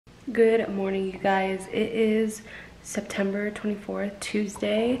Good morning, you guys. It is September 24th,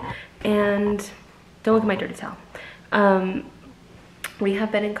 Tuesday, and don't look at my dirty towel. We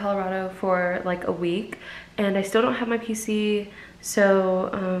have been in Colorado for like a week, and I still don't have my PC,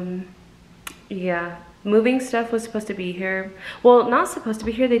 so yeah. Moving stuff was supposed to be here. Well, not supposed to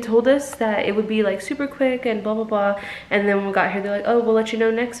be here. They told us that it would be like super quick and blah, blah, blah. And then when we got here, they're like, oh, we'll let you know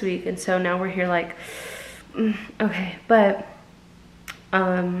next week. And so now we're here like, okay. But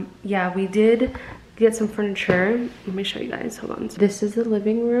yeah, we did get some furniture. Let me show you guys, hold on. This is the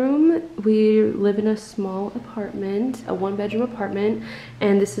living room. We live in a small apartment, a 1-bedroom apartment.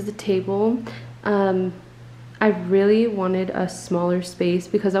 And this is the table. I really wanted a smaller space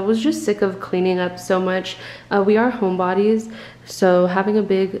because I was just sick of cleaning up so much. We are homebodies, so having a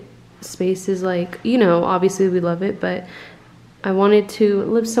big space is like, you know, obviously we love it, but I wanted to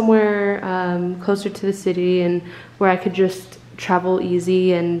live somewhere closer to the city and where I could just travel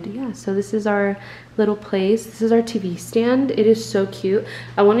easy. And yeah, so this is our little place. This is our TV stand. It is so cute.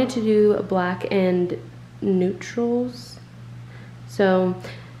 I wanted to do black and neutrals. So,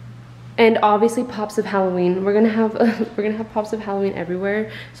 and obviously pops of Halloween. We're gonna have pops of Halloween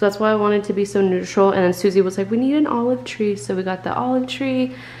everywhere. So that's why I wanted to be so neutral. And then Susie was like, we need an olive tree. So we got the olive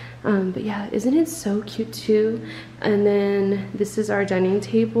tree. But yeah, isn't it so cute too? And then this is our dining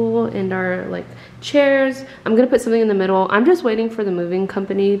table and our like chairs. I'm gonna put something in the middle. I'm just waiting for the moving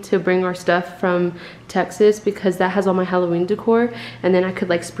company to bring our stuff from Texas because that has all my Halloween decor. And then I could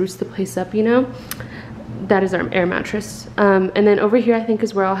like spruce the place up, you know? That is our air mattress. And then over here I think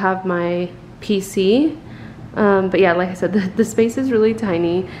is where I'll have my PC. But yeah, like I said, the space is really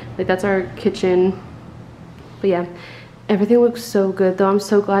tiny. Like that's our kitchen. But yeah, everything looks so good though. I'm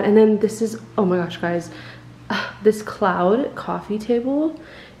so glad. And then this is, oh my gosh guys, this cloud coffee table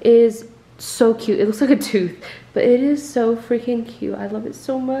is so cute. It looks like a tooth, but it is so freaking cute. I love it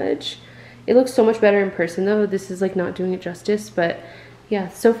so much. It looks so much better in person though. This is like not doing it justice, but yeah,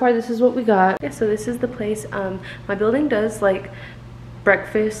 so far this is what we got. Yeah, so this is the place. My building does like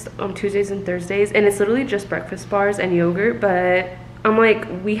breakfast on Tuesdays and Thursdays, and it's literally just breakfast bars and yogurt, but I'm like,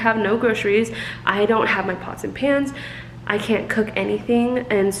 we have no groceries. I don't have my pots and pans. I can't cook anything,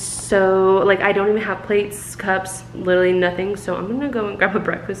 and so like I don't even have plates, cups, literally nothing. So I'm gonna go and grab a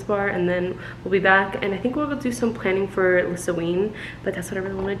breakfast bar and then we'll be back, and I think we'll go do some planning for Halloween, but that's what I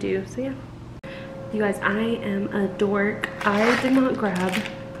really want to do. So yeah. You guys, I am a dork. I did not grab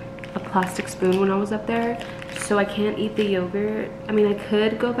a plastic spoon when I was up there, so I can't eat the yogurt. I mean, I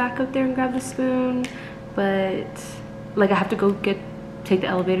could go back up there and grab the spoon, but like I have to go take the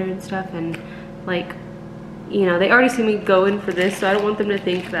elevator and stuff, and like, you know, they already see me going for this, so I don't want them to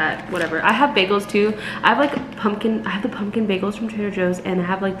think that whatever. I have bagels too. I have like I have the pumpkin bagels from Trader Joe's, and I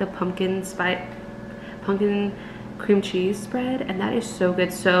have like the pumpkin cream cheese spread, and that is so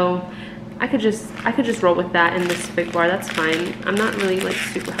good. So I could just roll with that in this big bar. That's fine. I'm not really like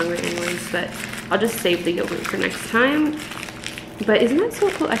super hungry anyways, but I'll just save the yogurt for next time. But isn't that so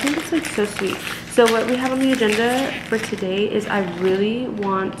cool? I think it's like so sweet. So what we have on the agenda for today is I really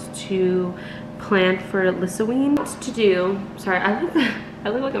want to plan for Halloween. To do, sorry, I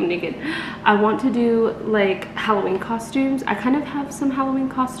look like I'm naked. I want to do like Halloween costumes. I kind of have some Halloween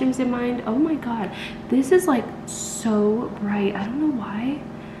costumes in mind. Oh my god, this is like so bright. I don't know why.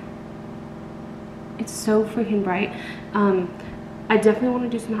 It's so freaking bright. I definitely want to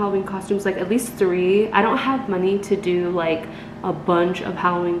do some Halloween costumes, like at least 3. I don't have money to do like a bunch of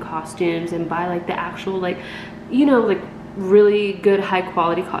Halloween costumes and buy like the actual, like, you know, like really good high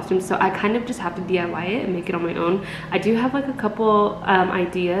quality costumes. So I kind of just have to DIY it and make it on my own. I do have like a couple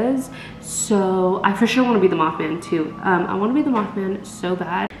ideas. So I for sure want to be the Mothman too. I want to be the Mothman so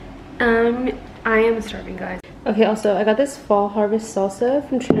bad. I am starving, guys. Okay, also I got this fall harvest salsa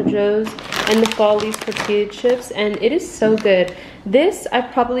from Trader Joe's and the fall leaf tortilla chips, and it is so good. This I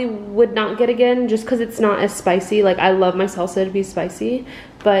probably would not get again just because it's not as spicy. Like I love my salsa to be spicy.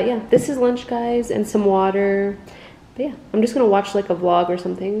 But yeah, this is lunch, guys, and some water. But yeah, I'm just gonna watch like a vlog or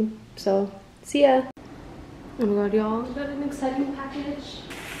something. So see ya. Oh my god, y'all, got an exciting package.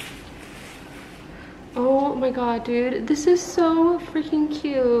 Oh my god, dude, this is so freaking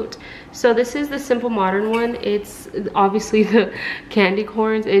cute. So this is the Simple Modern one. It's obviously the candy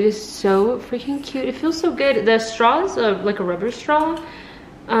corns. It is so freaking cute. It feels so good. The straw is like a rubber straw.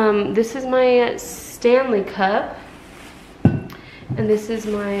 This is my Stanley cup, and this is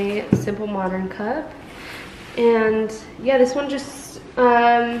my Simple Modern cup. And yeah, this one just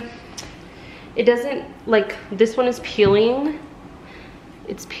it doesn't, like, this one is peeling.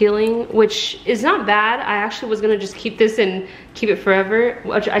 it's peeling, which is not bad. I actually was gonna just keep this and keep it forever,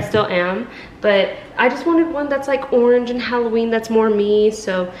 which I still am, but I just wanted one that's like orange and Halloween, that's more me,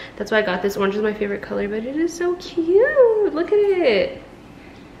 so that's why I got this. Orange is my favorite color, but it is so cute. Look at it.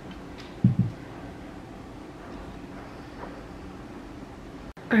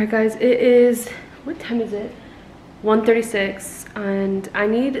 All right, guys, it is, what time is it? 1:36, and I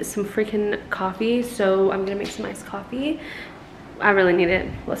need some freaking coffee, so I'm gonna make some iced coffee. I really need it.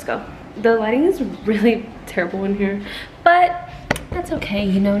 Let's go. The lighting is really terrible in here, but that's okay,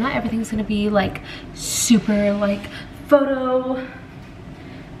 you know, not everything's gonna be like super like photo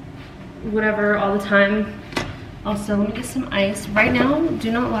whatever all the time. Also, let me get some ice. Right now,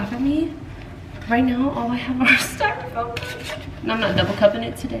 do not laugh at me. Right now, all I have are styrofoam cups. No, I'm not double cupping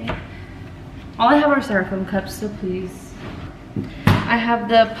it today. All I have are styrofoam cups, so please. I have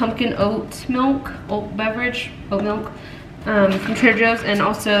the pumpkin oat milk, oat milk from Trader Joe's, and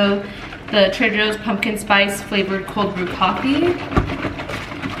also the Trader Joe's pumpkin spice flavored cold brew coffee.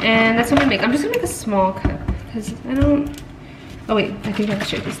 And that's what I'm gonna make. I'm just gonna make a small cup because I don't, oh wait, I think I have to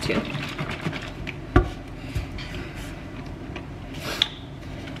share this too.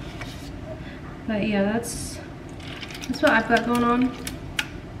 But yeah, that's what I've got going on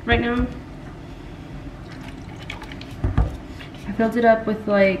right now. I filled it up with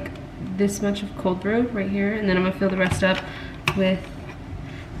like this much of cold brew right here, and then I'm gonna fill the rest up with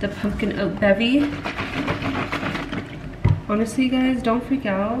the pumpkin oat bevy. Honestly, guys, don't freak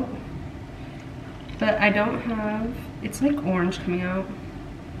out, but I don't have, it's like orange coming out.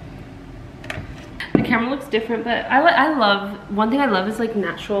 The camera looks different, but I love, one thing I love is like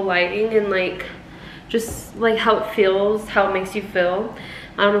natural lighting and like just like how it feels, how it makes you feel.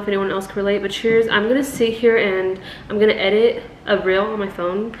 I don't know if anyone else can relate, but cheers. I'm gonna sit here and I'm gonna edit a reel on my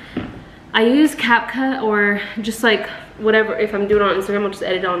phone. I use CapCut or just like whatever. If I'm doing it on Instagram, I'll just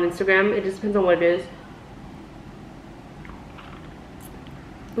edit it on Instagram. It just depends on what it is.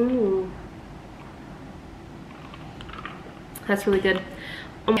 Ooh. That's really good.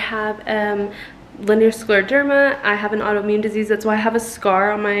 I have linear scleroderma. I have an autoimmune disease. That's why I have a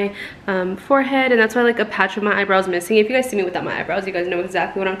scar on my forehead, and that's why like a patch of my eyebrows missing. If you guys see me without my eyebrows, you guys know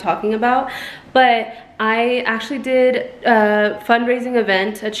exactly what I'm talking about. But I actually did a fundraising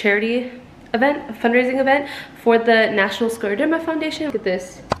event, a charity event, a fundraising event for the National Scleroderma Foundation. Look at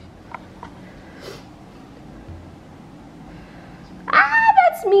this.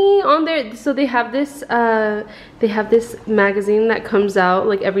 Me on there. So they have this magazine that comes out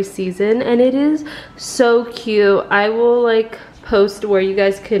like every season, and it is so cute. I will like post where you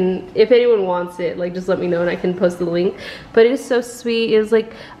guys can, if anyone wants it, like just let me know and I can post the link. But it is so sweet. It's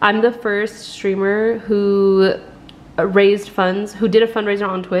like I'm the first streamer who raised funds, who did a fundraiser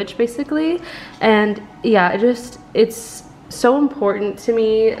on Twitch basically, and yeah, it's so important to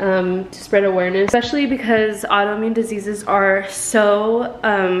me to spread awareness, especially because autoimmune diseases are so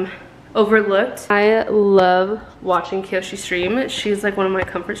overlooked. I love watching Kiyoshi stream. She's like one of my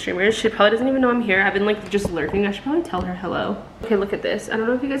comfort streamers. She probably doesn't even know I'm here. I've been like just lurking. I should probably tell her hello. Okay, look at this. I don't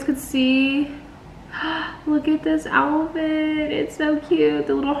know if you guys could see. Look at this outfit. It's so cute.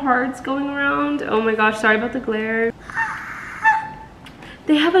 The little hearts going around. Oh my gosh, sorry about the glare.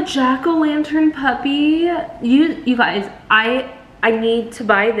 They have a jack-o'-lantern puppy. You guys, I need to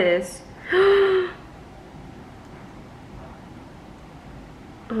buy this.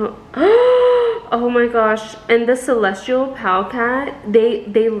 Oh my gosh. And the celestial pal cat, they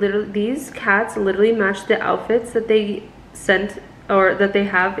literally, these cats literally match the outfits that they sent or that they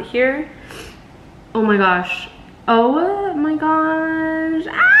have here. Oh my gosh. Oh my gosh.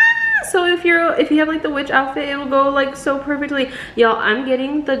 So if you have like the witch outfit, it'll go like so perfectly. Y'all, I'm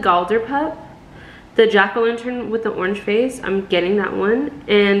getting the Galder pup, the jack-o'-lantern with the orange face. I'm getting that one,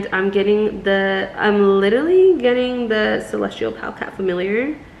 and I'm literally getting the celestial pal cat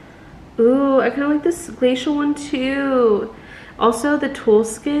familiar. Ooh, I kind of like this glacial one too. Also the tool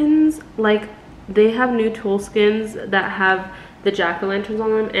skins, like they have new tool skins that have the jack-o'-lanterns on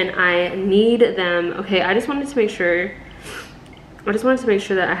them, and I need them. Okay, I just wanted to make sure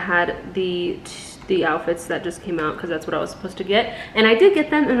that I had the outfits that just came out, because that's what I was supposed to get, and I did get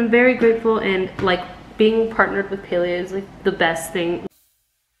them, and I'm very grateful. And like being partnered with Paleo is like the best thing.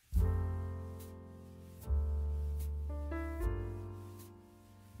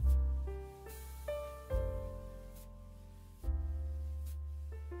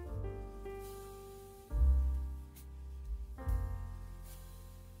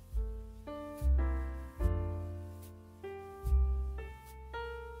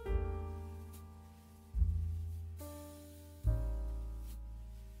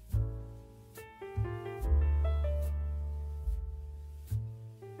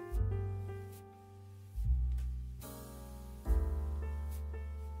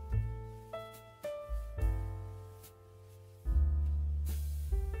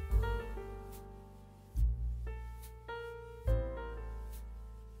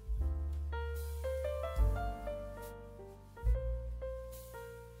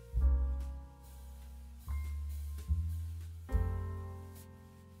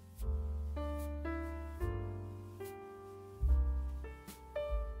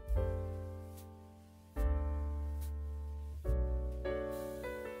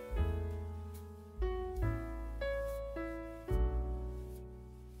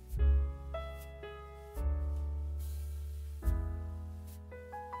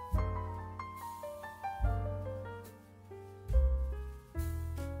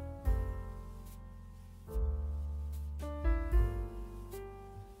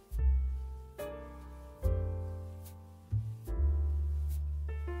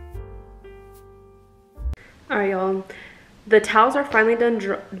 All right, y'all. The towels are finally done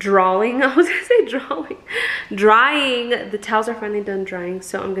drawing. I was gonna say drawing. Drying. The towels are finally done drying,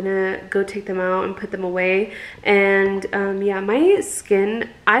 so I'm gonna go take them out and put them away. And yeah, my skin,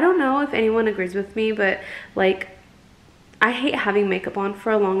 I don't know if anyone agrees with me, but like, I hate having makeup on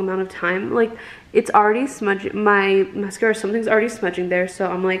for a long amount of time. Like, it's already smudging, my mascara, something's already smudging there,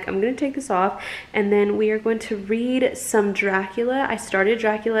 so I'm like, I'm gonna take this off, and then we are going to read some Dracula. I started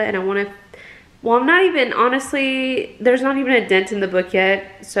Dracula, and I want to, well, I'm not even, honestly, there's not even a dent in the book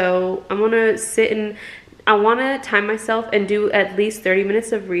yet, so I'm gonna sit and, I want to time myself and do at least 30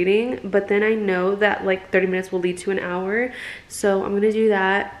 minutes of reading, but then I know that like 30 minutes will lead to an hour, so I'm gonna do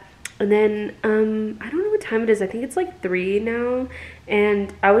that. And then, I don't know what time it is. I think it's like 3 now.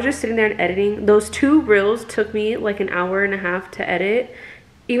 And I was just sitting there and editing. Those 2 reels took me like an hour and a half to edit.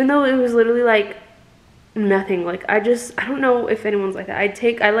 Even though it was literally like nothing. Like, I don't know if anyone's like that.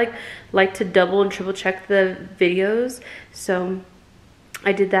 I like to double and triple check the videos. So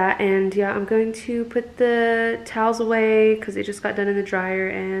I did that. And yeah, I'm going to put the towels away because they just got done in the dryer.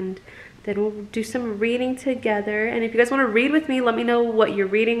 And then we'll do some reading together. And if you guys want to read with me, let me know what you're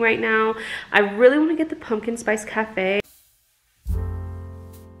reading right now. I really want to get the Pumpkin Spice Cafe.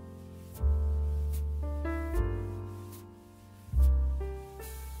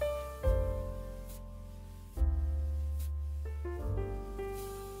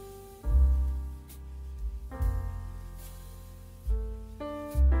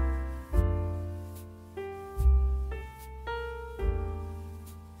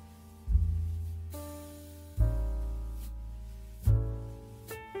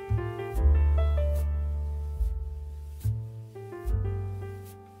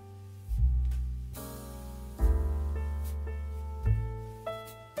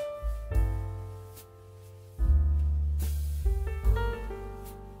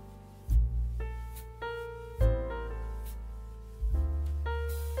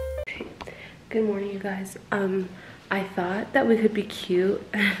 Good morning, you guys. I thought that we could be cute.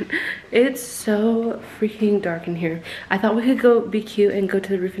 It's so freaking dark in here. I thought we could go be cute and go to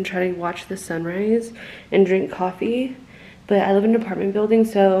the roof and try to watch the sunrise and drink coffee. But I live in an apartment building,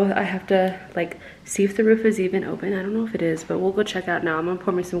 so I have to like see if the roof is even open. I don't know if it is, but we'll go check out now. I'm gonna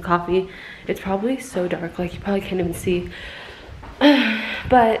pour me some coffee. It's probably so dark, like you probably can't even see.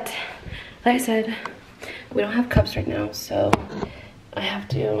 But like I said, we don't have cups right now, so I have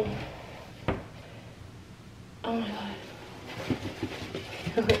to. Oh my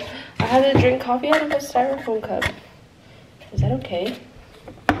god. I had to drink coffee out of a styrofoam cup. Is that okay?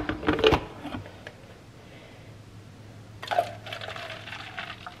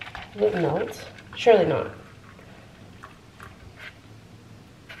 Will it melt? Surely not.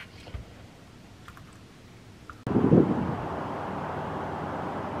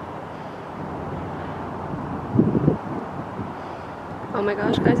 Oh my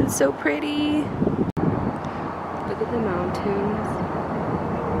gosh, guys, it's so pretty. Look at the mountains.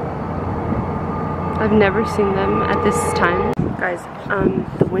 I've never seen them at this time. Guys,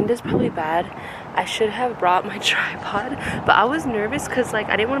 the wind is probably bad. I should have brought my tripod, but I was nervous because like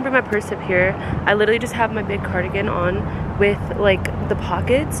I didn't want to bring my purse up here. I literally just have my big cardigan on with like the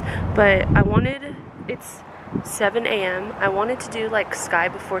pockets, but I wanted, it's 7 a.m. I wanted to do like sky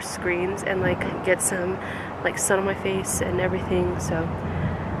before screens and like get some like sun on my face and everything. So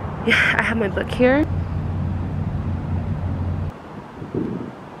yeah, I have my book here.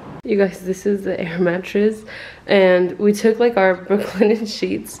 You guys, this is the air mattress, and we took like our Brooklyn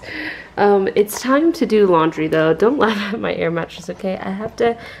sheets. It's time to do laundry though. Don't laugh at my air mattress, okay?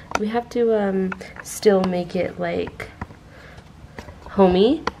 We have to still make it like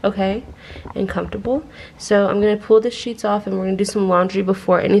homey, okay, and comfortable. So I'm gonna pull the sheets off and we're gonna do some laundry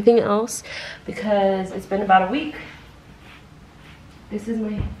before anything else because it's been about a week. This is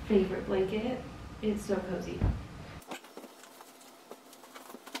my favorite blanket. It's so cozy.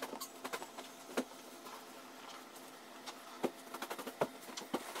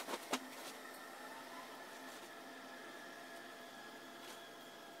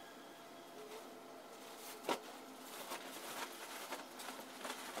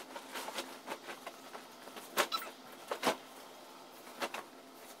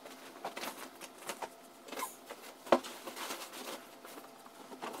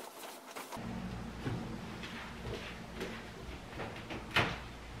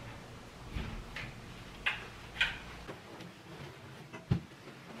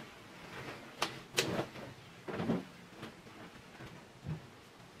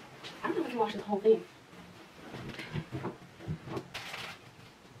 Watch the whole thing.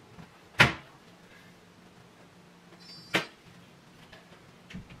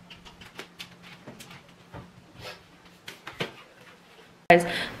 Guys,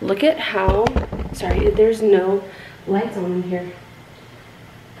 look at how, sorry, there's no lights on in here.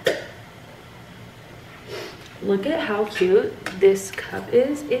 Look at how cute this cup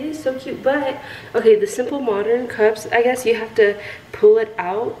is. It is so cute, but okay, the simple modern cups, I guess you have to pull it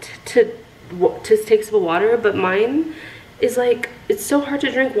out to take some water, but mine is like, it's so hard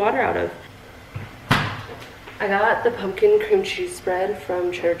to drink water out of. I got the pumpkin cream cheese spread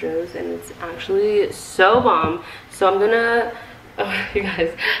from Trader Joe's and it's actually so bomb. So I'm gonna, oh, you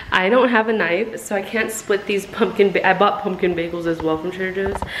guys, I don't have a knife, so I can't split these I bought pumpkin bagels as well from Trader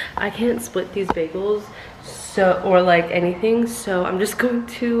Joe's. I can't split these bagels, so, or like anything, so I'm just going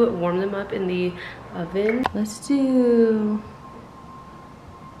to warm them up in the oven. Let's do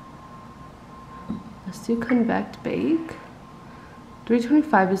convect bake.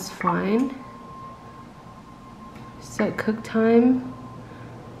 325 is fine. Set cook time.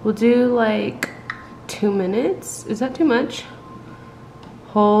 We'll do like 2 minutes. Is that too much?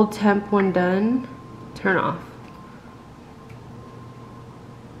 Hold temp when done. Turn off.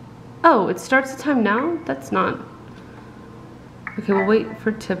 Oh, it starts the time now? That's not. Okay, we'll wait for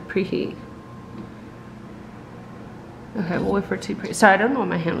it to preheat. Okay, we'll wait for it to preheat. Sorry, I don't know why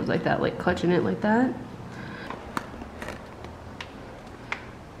my hand was like that, like clutching it like that.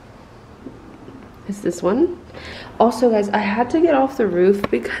 Is this one? Also, guys, I had to get off the roof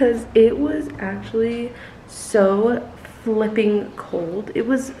because it was actually so flipping cold. It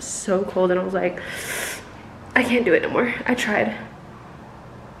was so cold and I was like, I can't do it no more. I tried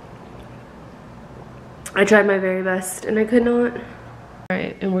my very best and I could not. All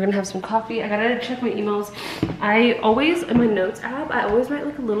right, and we're gonna have some coffee. I gotta check my emails. I always, in my notes app, I always write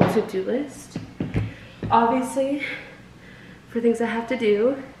like a little to-do list, obviously, for things I have to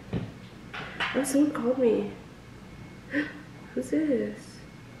do. Oh, someone called me. Who's this?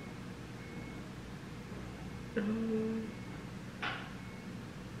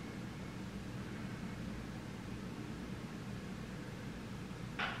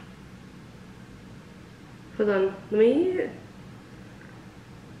 Hold on, let me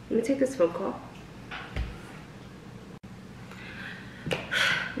take this phone call.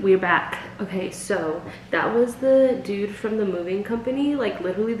 We're back. Okay, so that was the dude from the moving company, like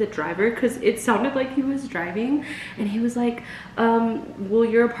literally the driver, because it sounded like he was driving and he was like, will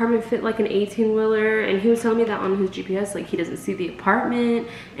your apartment fit like an 18-wheeler? And he was telling me that on his GPS, like he doesn't see the apartment,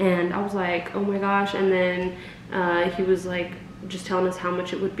 and I was like, oh my gosh. And then he was like just telling us how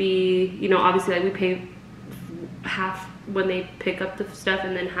much it would be, you know, obviously like we pay half when they pick up the stuff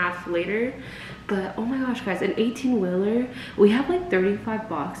and then half later. But oh my gosh, guys, an 18-wheeler, we have like 35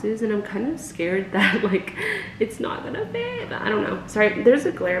 boxes and I'm kind of scared that like it's not gonna fit. I don't know, sorry, there's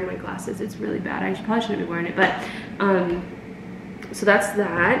a glare in my glasses, it's really bad. I probably shouldn't be wearing it, but so that's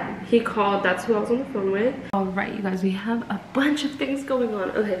that. He called, that's who I was on the phone with. All right, you guys, we have a bunch of things going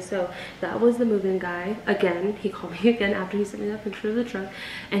on. Okay, so that was the moving guy. Again, he called me again after he sent me that picture of the truck,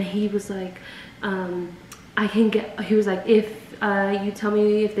 and he was like, he was like, if you tell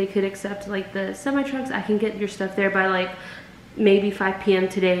me if they could accept like the semi trucks, I can get your stuff there by like maybe 5 p.m.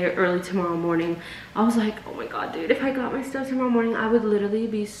 today or early tomorrow morning. I was like, oh my god, dude, if I got my stuff tomorrow morning, I would literally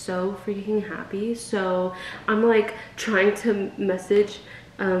be so freaking happy. So I'm like trying to message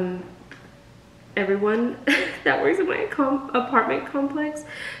everyone that works in my apartment complex.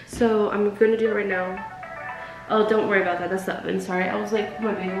 So I'm gonna do it right now. Oh, don't worry about that, that's the oven. Sorry, I was like,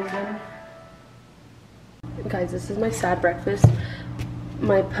 my bagel's done. Guys, this is my sad breakfast.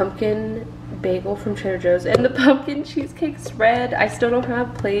 My pumpkin bagel from Trader Joe's and the pumpkin cheesecake spread. I still don't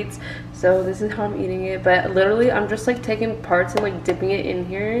have plates, so this is how I'm eating it. But literally, I'm just like taking parts and like dipping it in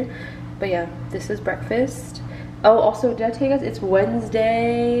here. But yeah, this is breakfast. Oh, also, did I tell you guys it's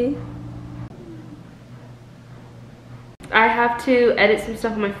Wednesday? I have to edit some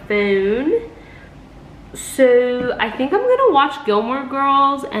stuff on my phone. So I think I'm gonna watch Gilmore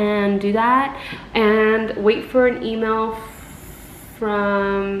Girls and do that and wait for an email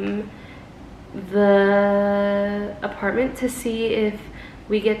from the apartment to see if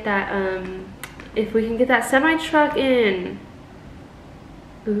we get that if we can get that semi truck in.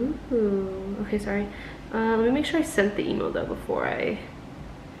 Ooh, okay, sorry. Let me make sure I sent the email though before I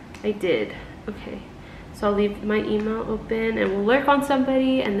did. Okay. So I'll leave my email open and we'll lurk on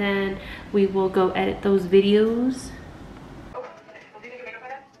somebody and then we will go edit those videos.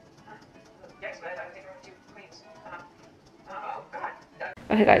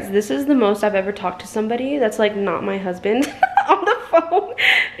 Okay guys, this is the most I've ever talked to somebody that's like not my husband on the phone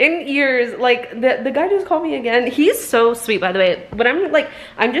in years. Like the guy just called me again. He's so sweet, by the way. But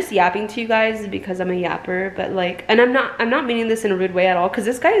I'm just yapping to you guys because I'm a yapper, but like, and I'm not meaning this in a rude way at all, because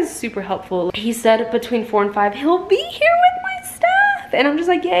this guy is super helpful. He said between 4 and 5 he'll be here with my stuff. And I'm just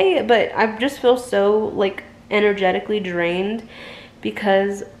like, yay. But I just feel so like energetically drained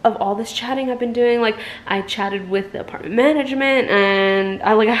because of all this chatting I've been doing. Like, I chatted with the apartment management, and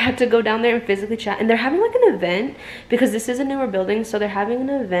I had to go down there and physically chat. And they're having like an event, because this is a newer building, so they're having an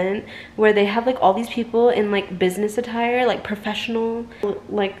event where they have like all these people in like business attire, like professional,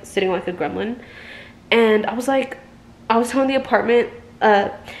 like sitting like a gremlin. And I was telling the apartment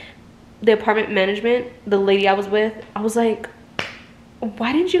management, the lady I was with, I was like,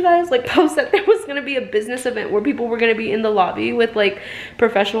 why didn't you guys like post that there was gonna be a business event where people were gonna be in the lobby with like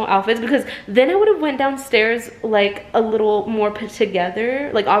professional outfits? Because then I would have went downstairs like a little more put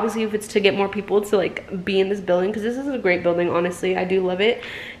together. Like, obviously if it's to get more people to like be in this building, because this is a great building, honestly, I do love it.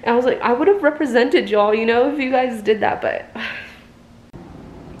 And I was like, I would have represented y'all, you know, if you guys did that. But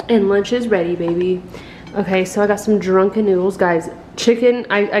and lunch is ready, baby. Okay, so I got some drunken noodles, guys. Chicken,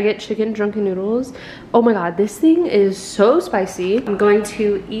 I get chicken drunken noodles. Oh my god, this thing is so spicy. I'm going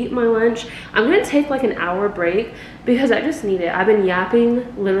to eat my lunch. I'm gonna take like an hour break because I just need it. I've been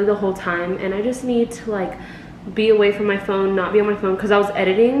yapping literally the whole time, and I just need to like be away from my phone, not be on my phone, because I was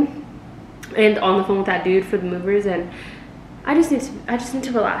editing and on the phone with that dude for the movers, and I just need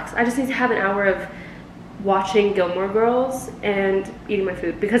to relax. I just need to have an hour of watching Gilmore Girls and eating my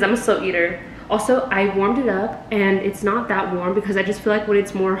food, because I'm a slow eater. Also, I warmed it up, and it's not that warm because I just feel like when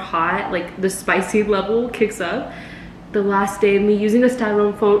it's more hot, like the spicy level kicks up. The last day of me using a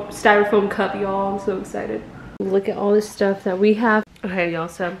styrofoam cup, y'all. I'm so excited. Look at all this stuff that we have. Okay, y'all,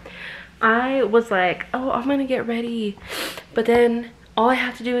 so I was like, oh, I'm gonna get ready. But then all I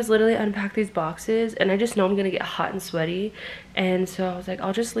have to do is literally unpack these boxes, and I just know I'm gonna get hot and sweaty. And so I was like,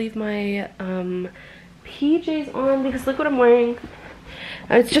 I'll just leave my PJs on, because look what I'm wearing.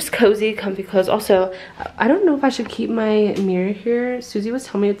 It's just cozy, comfy clothes. Also, I don't know if I should keep my mirror here. Susie was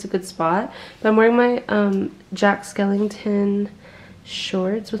telling me it's a good spot. But I'm wearing my Jack Skellington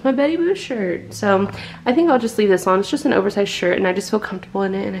shorts with my Betty Boo shirt. So I think I'll just leave this on. It's just an oversized shirt, and I just feel comfortable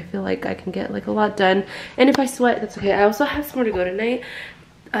in it, and I feel like I can get like a lot done. And if I sweat, that's okay. I also have somewhere to go tonight.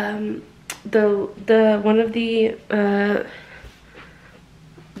 One of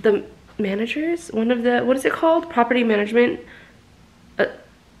the managers, one of the, what is it called? Property management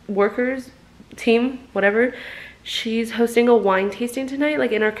workers team, whatever, she's hosting a wine tasting tonight,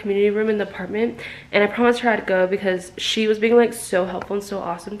 like in our community room in the apartment, and I promised her I'd go because she was being like so helpful and so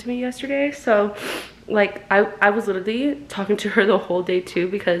awesome to me yesterday. So like I was literally talking to her the whole day too,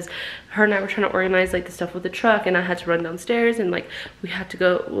 because her and I were trying to organize like the stuff with the truck, and I had to run downstairs, and like we had to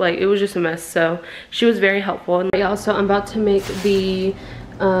go, like it was just a mess. So she was very helpful. And also, I'm about to make the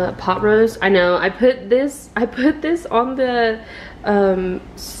pot roast. I know I put this on the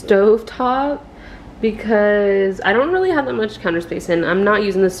stove top because I don't really have that much counter space, and I'm not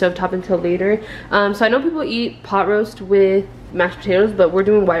using the stove top until later. So I know people eat pot roast with mashed potatoes, but we're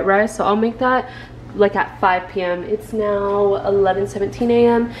doing white rice, so I'll make that like at 5 p.m. It's now 11:17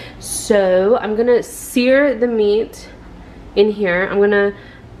 a.m. so I'm gonna sear the meat in here. I'm gonna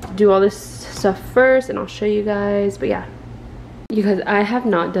do all this stuff first, and I'll show you guys. But yeah, you guys, I have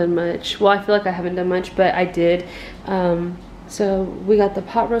not done much. Well, I feel like I haven't done much, but I did. So we got the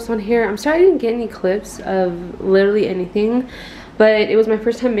pot roast on here. I'm sorry I didn't get any clips of literally anything, but it was my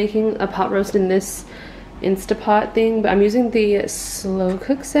first time making a pot roast in this Instapot thing. But I'm using the slow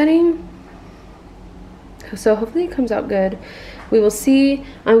cook setting, so hopefully it comes out good. We will see.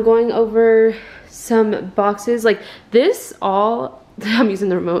 I'm going over some boxes like this. All I'm using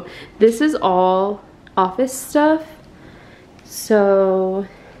the remote. This is all office stuff. So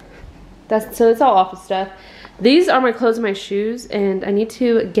it's all office stuff. These are my clothes and my shoes, and I need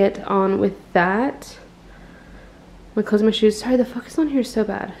to get on with that. My clothes and my shoes. Sorry, the focus on here is so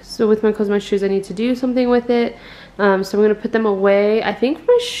bad. So with my clothes and my shoes, I need to do something with it. So I'm gonna put them away. I think for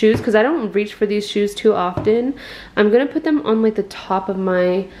my shoes, because I don't reach for these shoes too often, I'm gonna put them on like the top of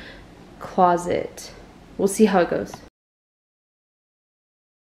my closet. We'll see how it goes.